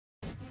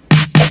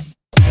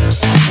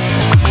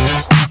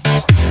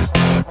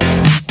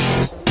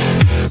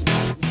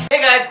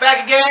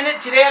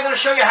Today I'm going to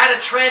show you how to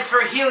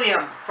transfer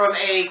helium from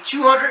a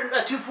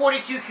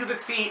 242 cubic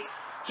feet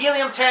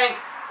helium tank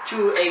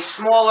to a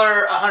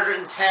smaller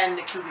 110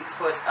 cubic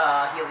foot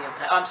helium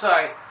tank. I'm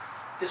sorry,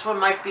 this one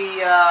might be,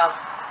 oh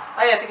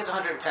yeah, I think it's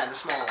 110, the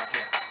smaller one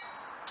here.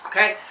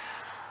 Okay,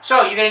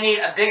 so you're going to need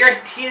a bigger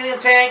helium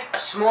tank, a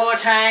smaller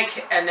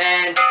tank, and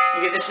then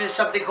this is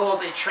something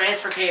called a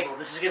transfer cable.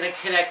 This is going to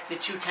connect the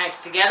two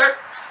tanks together.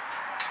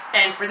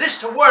 And for this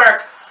to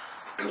work,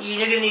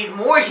 you're going to need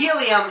more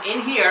helium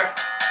in here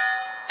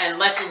and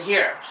less in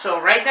here.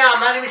 So right now, I'm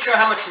not even sure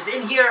how much is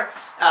in here.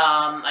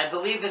 I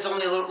believe there's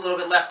only a little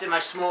bit left in my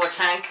smaller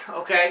tank,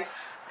 okay?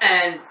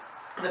 And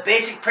the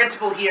basic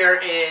principle here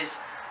is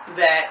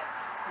that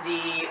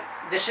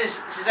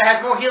since it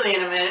has more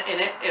helium in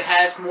it, it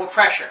has more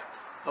pressure,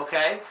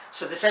 okay?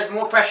 So this has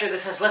more pressure,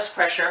 this has less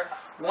pressure.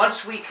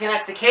 Once we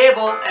connect the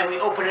cable and we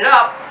open it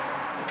up,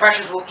 the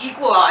pressures will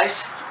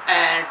equalize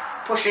and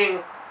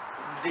pushing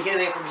the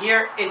helium from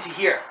here into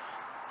here.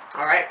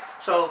 All right,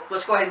 so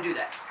let's go ahead and do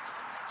that.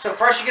 So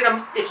first, you're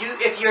gonna,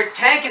 if your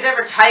tank is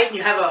ever tight and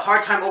you have a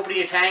hard time opening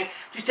your tank,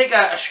 just take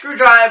a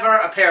screwdriver,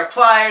 a pair of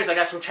pliers. I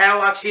got some channel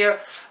locks here,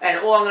 and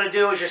all I'm gonna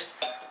do is just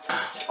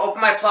open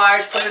my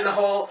pliers, put it in the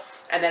hole,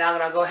 and then I'm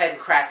gonna go ahead and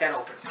crack that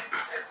open.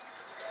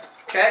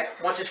 Okay,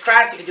 once it's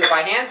cracked, you can do it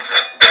by hand.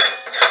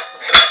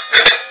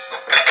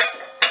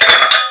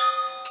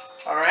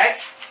 All right,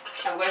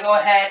 I'm gonna go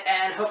ahead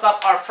and hook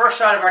up our first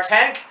side of our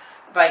tank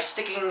by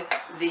sticking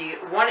the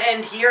one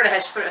end here that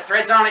has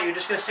threads on it. You're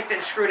just going to stick that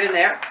and screw it in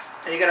there,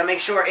 and you got to make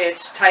sure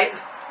it's tight.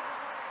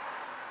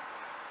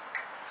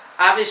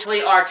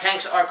 Obviously our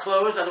tanks are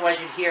closed, otherwise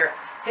you'd hear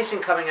hissing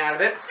coming out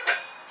of it.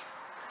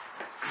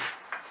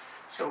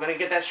 So we're going to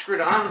get that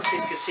screwed on. Let's see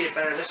if you can see it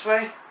better this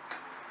way.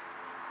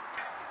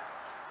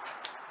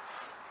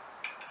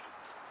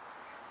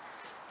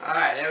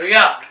 Alright, there we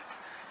go.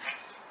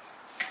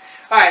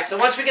 Alright, so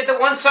once we get the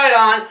one side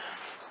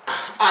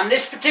on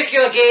this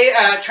particular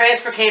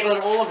transfer cable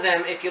and all of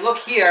them, if you look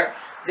here,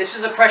 this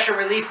is a pressure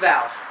relief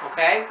valve,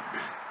 okay?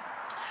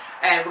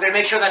 And we're going to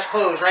make sure that's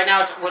closed. Right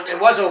now it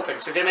was open,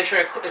 so we're going to make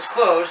sure it's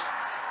closed.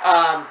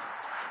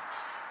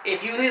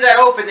 If you leave that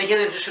open, the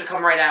helium just should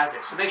come right out of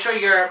it. So make sure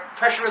your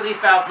pressure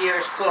relief valve here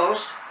is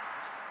closed.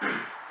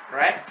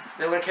 Right?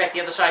 Then we're going to connect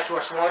the other side to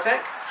our smaller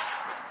tank.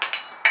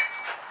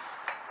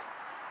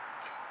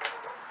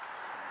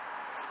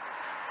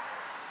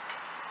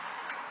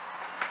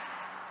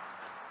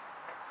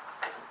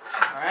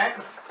 Alright,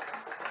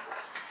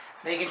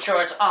 making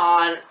sure it's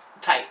on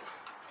tight.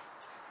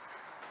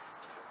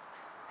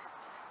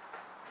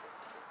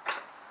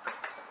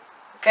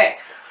 Okay,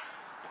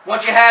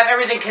 once you have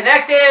everything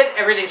connected,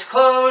 everything's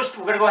closed,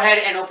 we're going to go ahead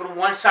and open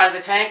one side of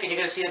the tank, and you're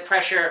going to see the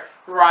pressure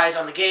rise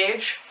on the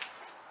gauge.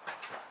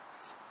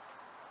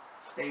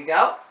 There you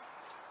go.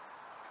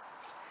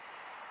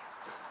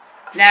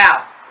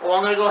 Now, all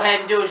I'm going to go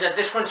ahead and do is that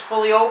this one's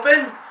fully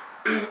open,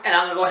 and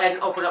I'm going to go ahead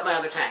and open up my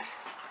other tank.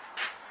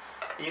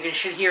 You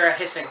should hear a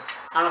hissing.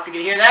 I don't know if you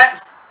can hear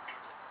that.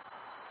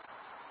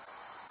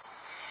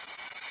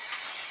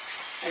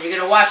 And you're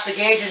going to watch the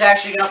gauge is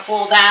actually going to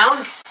fall down.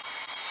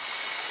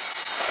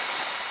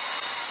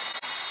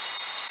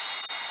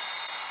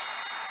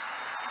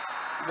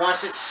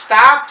 Once it's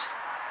stopped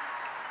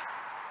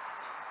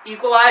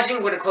equalizing,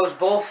 we're going to close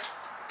both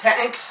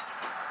tanks.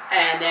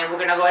 And then we're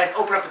going to go ahead and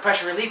open up the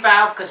pressure relief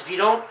valve, because if you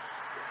don't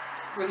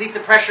relieve the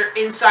pressure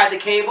inside the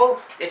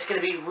cable, it's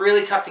going to be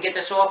really tough to get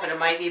this off, and it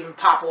might even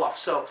pop off.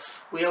 So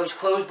we always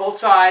close both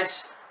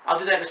sides. I'll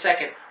do that in a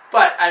second.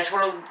 But I just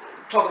want to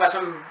talk about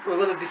something a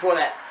little bit before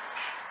that.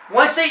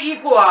 Once they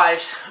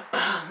equalize,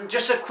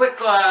 just a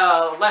quick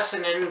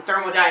lesson in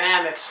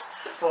thermodynamics,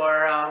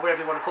 or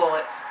whatever you want to call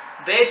it.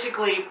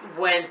 Basically,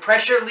 when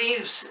pressure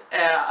leaves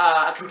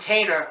a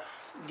container,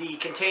 the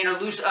container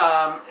loses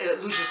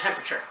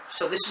temperature.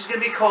 So this is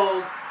going to be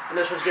cold, and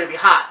this one's going to be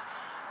hot.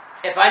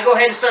 If I go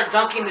ahead and start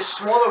dunking this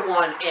smaller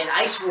one in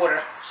ice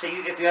water, so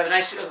if you have a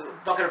nice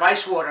bucket of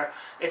ice water,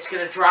 it's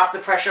going to drop the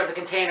pressure of the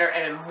container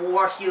and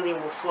more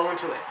helium will flow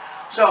into it.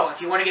 So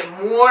if you want to get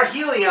more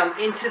helium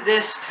into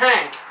this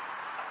tank,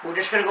 we're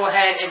just going to go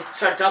ahead and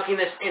start dunking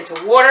this into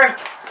water,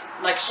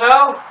 like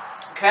so,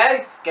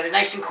 okay? Get it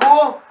nice and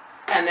cool,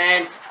 and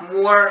then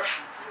more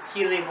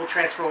helium will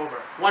transfer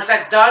over. Once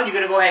that's done, you're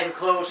going to go ahead and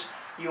close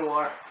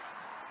your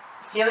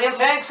helium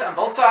tanks on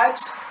both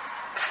sides.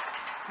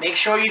 Make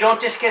sure you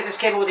don't disconnect this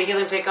cable with the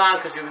helium tank on,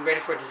 because you'll be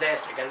ready for a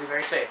disaster. You got to be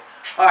very safe.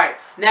 Alright,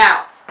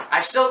 now,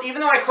 even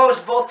though I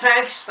closed both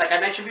tanks, like I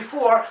mentioned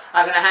before,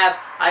 I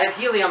have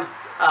helium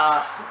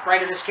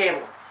right in this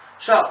cable.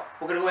 So,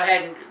 we're going to go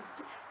ahead and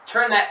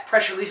turn that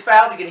pressure relief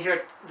valve. You're going to hear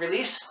it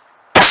release.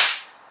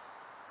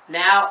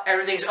 Now,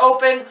 everything's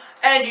open,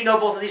 and you know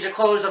both of these are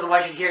closed,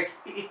 otherwise you'd hear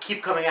it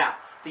keep coming out,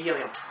 the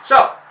helium.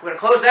 So, we're going to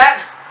close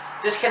that,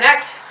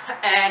 disconnect,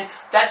 and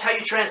that's how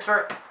you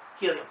transfer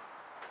helium.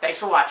 Thanks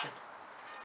for watching.